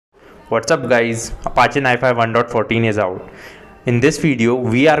What's up guys, Apache Nifi 1.14 is out. In this video,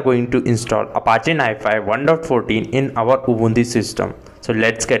 we are going to install Apache Nifi 1.14 in our Ubuntu system. So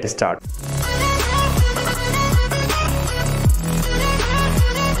let's get started.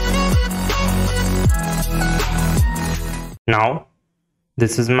 Now,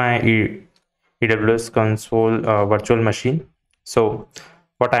 this is my AWS console virtual machine. So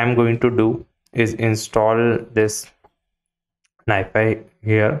what I am going to do is install this Nifi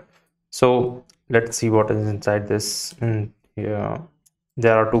here. So let's see what is inside this. Here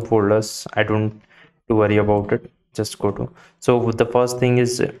there are two folders. I don't to worry about it. Just go to. So the first thing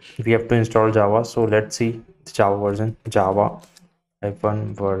is we have to install Java. So let's see the Java version. Java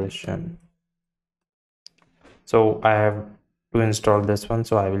version. So I have to install this one.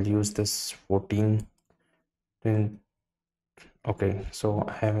 So I will use this 14. Okay, so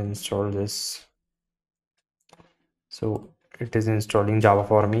I have installed this. So it is installing Java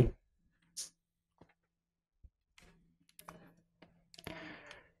for me.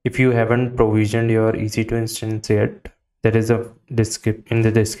 If you haven't provisioned your EC2 instance yet, there is a in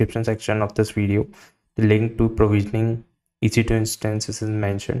the description section of this video. The link to provisioning EC2 instances is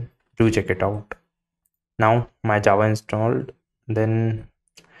mentioned. Do check it out. Now my Java installed. Then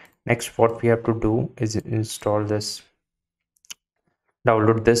next what we have to do is install this.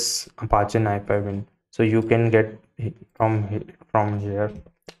 Download this Apache Nifi win. So you can get from here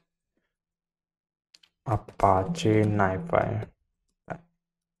Apache Nifi.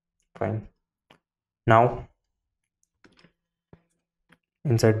 Fine. Now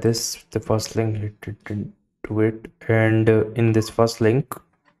inside this, the first link, hit to it, and in this first link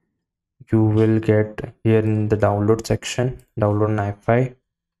you will get here in the download section, download Nifi.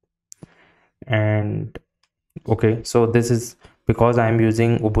 And okay, so this is because I am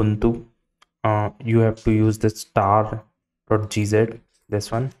using Ubuntu. You have to use the star.gz,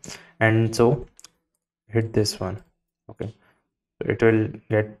 this one, and so hit this one. Okay, so it will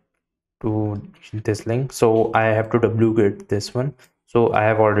get to this link. So I have to wget this one. So I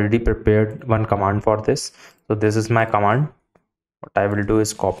have already prepared one command for this. So this is my command. What I will do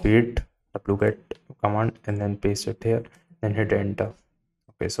is copy it, wget command, and then paste it here, then hit enter.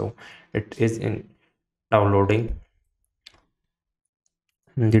 Okay, so it is in downloading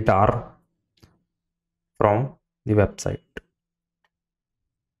the tar from the website.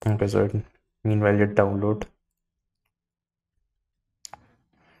 Okay, so meanwhile it download.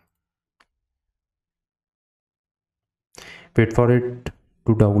 Wait for it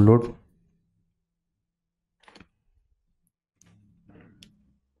to download.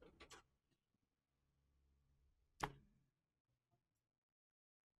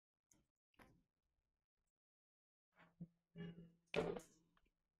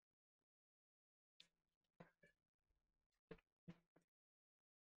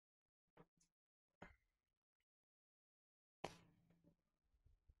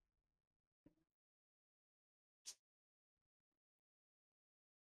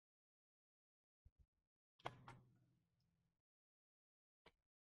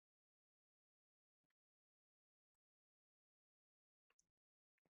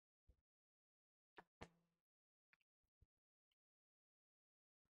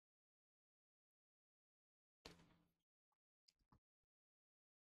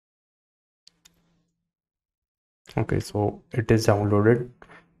 Okay, so it is downloaded.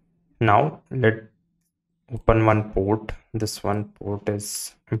 Now let open one port. This one port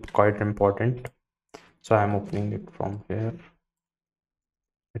is quite important, so I'm opening it from here.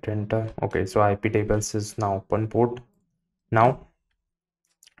 Hit enter. Okay, so IP tables is now open port. Now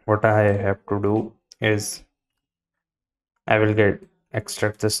what I have to do is I will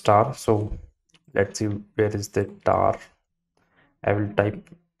extract the star. So let's see where is the tar. I will type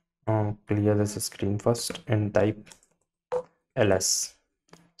clear this screen first and type ls.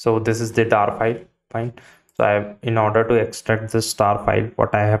 So this is the tar file. Fine. So in order to extract this tar file,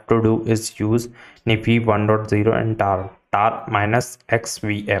 what I have to do is use Nifi 1.0 and tar minus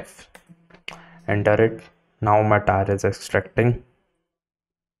xvf. Enter it. Now my tar is extracting.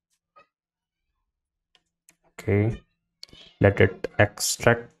 Okay, let it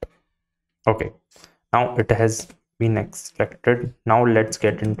extract. Okay, now it has been extracted. Now let's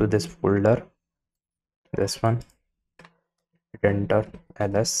get into this folder, this one. Hit enter,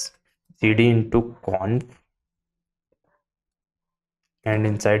 ls, cd into conf, and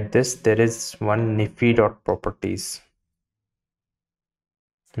inside this there is one nifi.properties.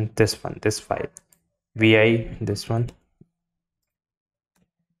 This one, this file, vi, this one.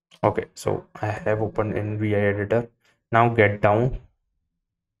 Okay, so I have opened in vi editor. Now get down,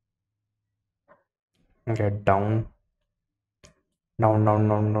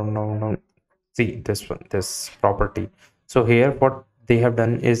 Now, see this one, this property. So here what they have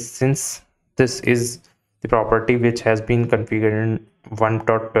done is, since this is the property which has been configured in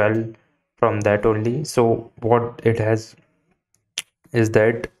 1.12 from that only, so what it has is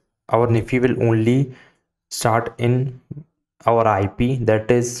that our Nifi will only start in our IP that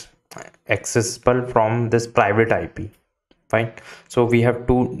is accessible from this private IP. Fine. So we have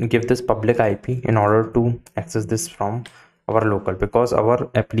to give this public IP in order to access this from our local, because our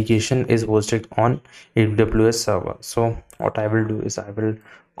application is hosted on AWS server. So what I will do is I will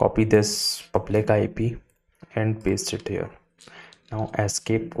copy this public IP and paste it here. Now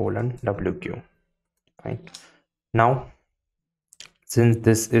escape colon WQ. Fine. Now since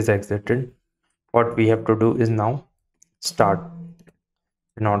this is exited, what we have to do is now start.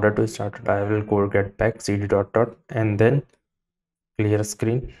 In order to start it, I will go get back cd dot dot and then clear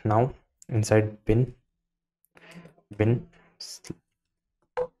screen. Now inside bin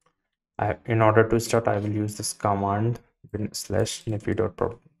in order to start, I will use this command bin slash nifi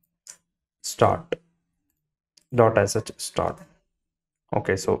dot start dot as such start.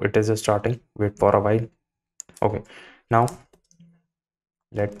 Okay, so it is starting. Wait for a while. Okay, now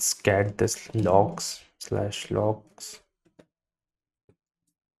let's get this logs slash logs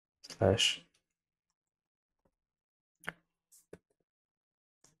slash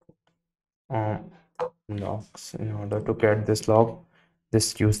um logs. In order to get this log,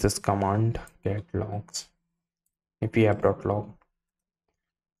 just use this command get logs nifi app dot log.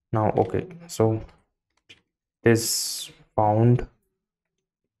 Now okay, so this found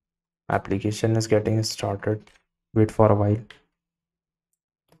application is getting started. Wait for a while.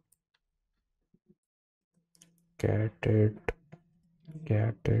 Get it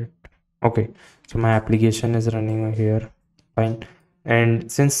Okay, so my application is running here. Fine.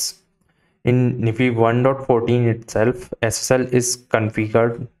 And since in Nifi 1.14 itself SSL is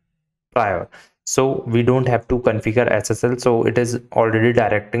configured prior, so we don't have to configure SSL, so it is already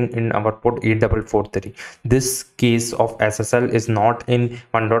directing in our port 8443. This case of SSL is not in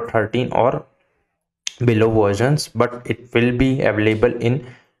 1.13 or below versions, but it will be available in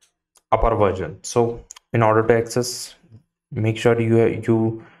upper version. So in order to access, make sure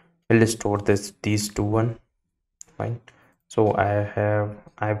you will store these two one. Fine. So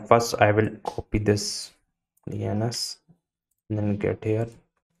I will copy this DNS and then get here,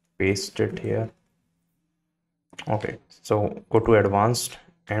 paste it here. Okay, so go to advanced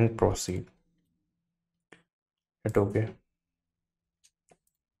and proceed. Hit okay.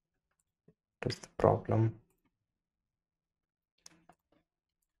 That's the problem.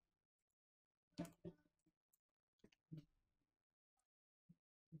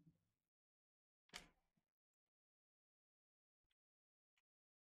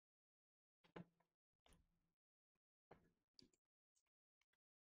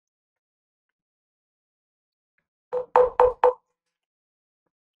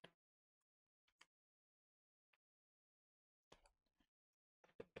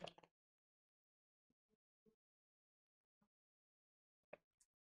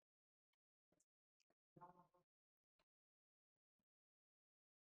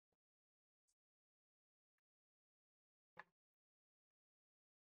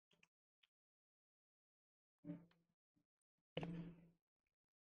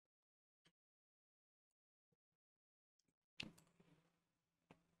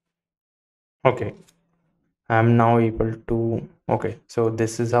 Okay, I'm now able to. Okay, so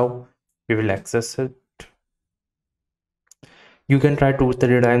this is how we will access it. You can try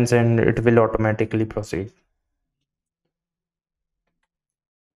 2-3 times and it will automatically proceed.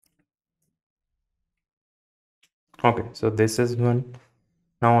 Okay, so this is one.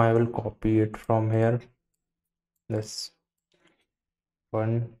 Now I will copy it from here. This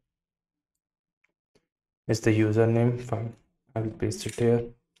one is the username. Fine, I will paste it here.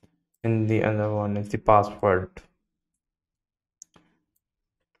 And the other one is the password.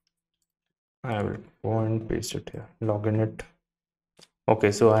 I will go and paste it here. Login it.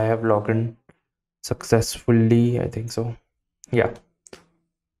 Okay, so I have logged in successfully, I think so. Yeah.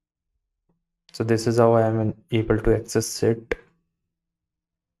 So this is how I am able to access it.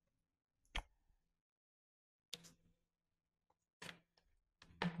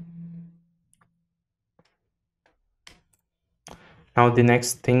 Now the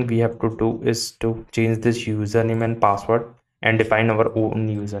next thing we have to do is to change this username and password and define our own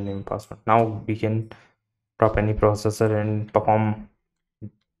username and password. Now we can drop any processor and perform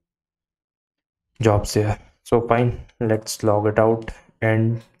jobs here. So fine, let's log it out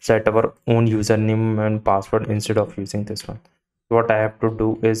and set our own username and password instead of using this one. What I have to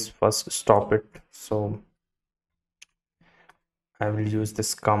do is first stop it. So I will use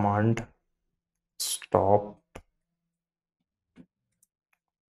this command stop.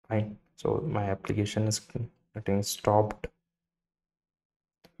 Fine. So my application is getting stopped.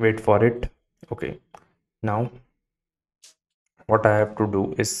 Wait for it. Okay. Now what I have to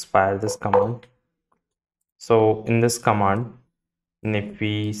do is fire this command. So in this command, if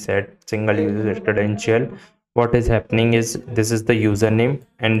we set single user credential, what is happening is this is the username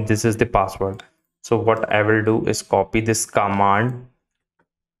and this is the password. So what I will do is copy this command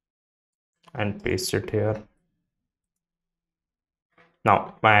and paste it here.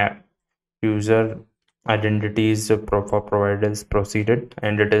 Now my user identity is for provider is proceeded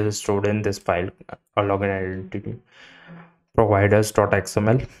and it is stored in this file, a login identity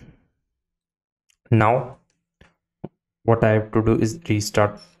providers.xml. Now what I have to do is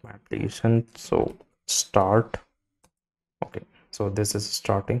restart my application. So start. Okay, so this is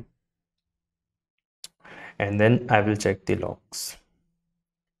starting, and then I will check the logs.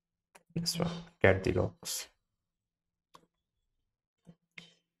 This one, get the logs.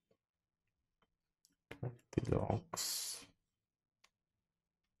 The logs.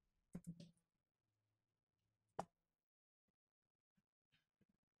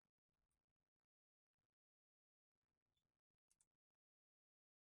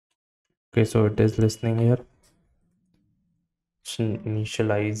 Okay, so it is listening here. It's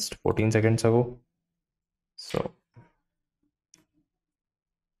initialized 14 seconds ago. So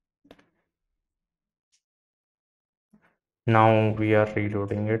now we are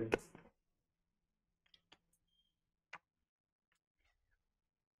reloading it.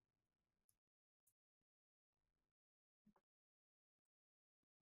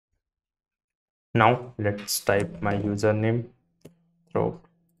 Now let's type my username throw,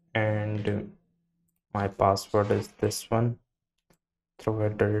 and my password is this one. Throw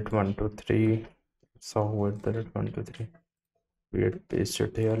at it 123. So at it 123. We had paste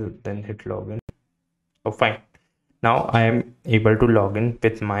it here, then hit login. Oh, fine. Now I am able to log in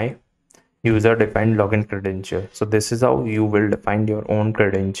with my user defined login credential. So this is how you will define your own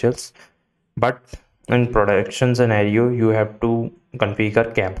credentials. But in production scenario, you have to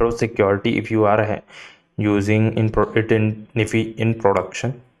configure Capro security if you are using it in Nifi in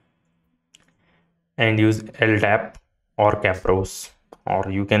production, and use LDAP or Capros, or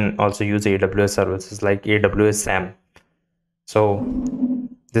you can also use AWS services like AWS SAM. So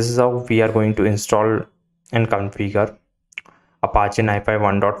this is how we are going to install and configure Apache Nifi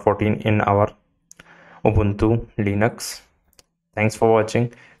 1.14 in our Ubuntu Linux. Thanks for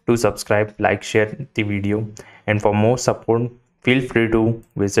watching. Do subscribe, like, share the video, and for more support, feel free to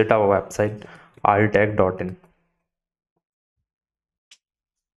visit our website altech.in.